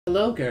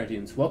Hello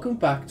Guardians, welcome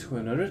back to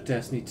another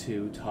Destiny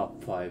 2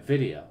 Top 5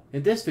 video.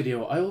 In this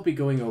video I will be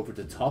going over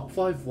the top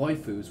 5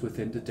 waifus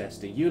within the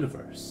Destiny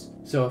universe.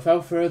 So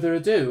without further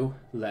ado,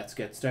 let's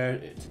get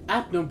started.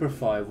 At number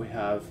 5 we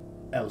have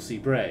Elsie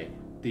Bray,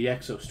 the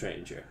Exo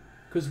Stranger.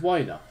 Cause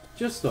why not?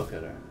 Just look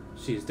at her.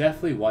 She's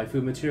definitely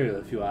waifu material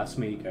if you ask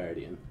me,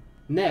 Guardian.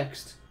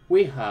 Next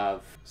we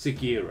have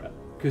Sagira.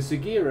 Cause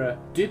Sagira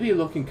do be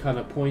looking kind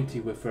of pointy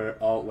with her.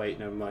 Oh wait,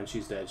 never mind,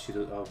 she's dead. She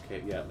does.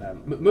 Okay, yeah.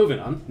 Moving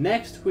on.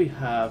 Next we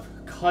have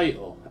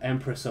Kyle,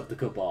 Empress of the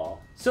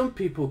Cabal. Some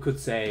people could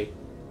say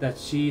that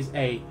she's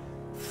a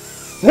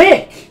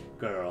thick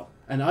girl,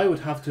 and I would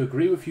have to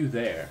agree with you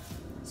there.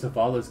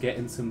 Zavala's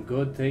getting some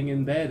good thing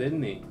in bed,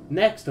 isn't he?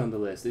 Next on the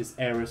list is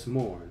Eris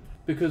Morn.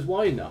 Because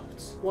why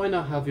not? Why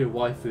not have your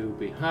waifu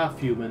be half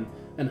human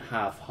and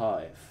half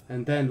hive?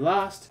 And then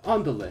last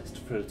on the list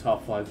for the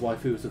top 5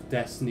 waifus of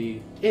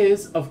Destiny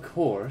is, of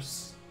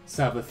course,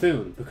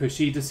 Savathun, because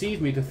she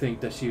deceived me to think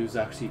that she was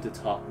actually the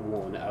top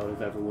one out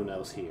of everyone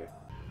else here.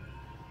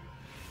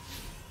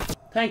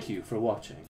 Thank you for watching.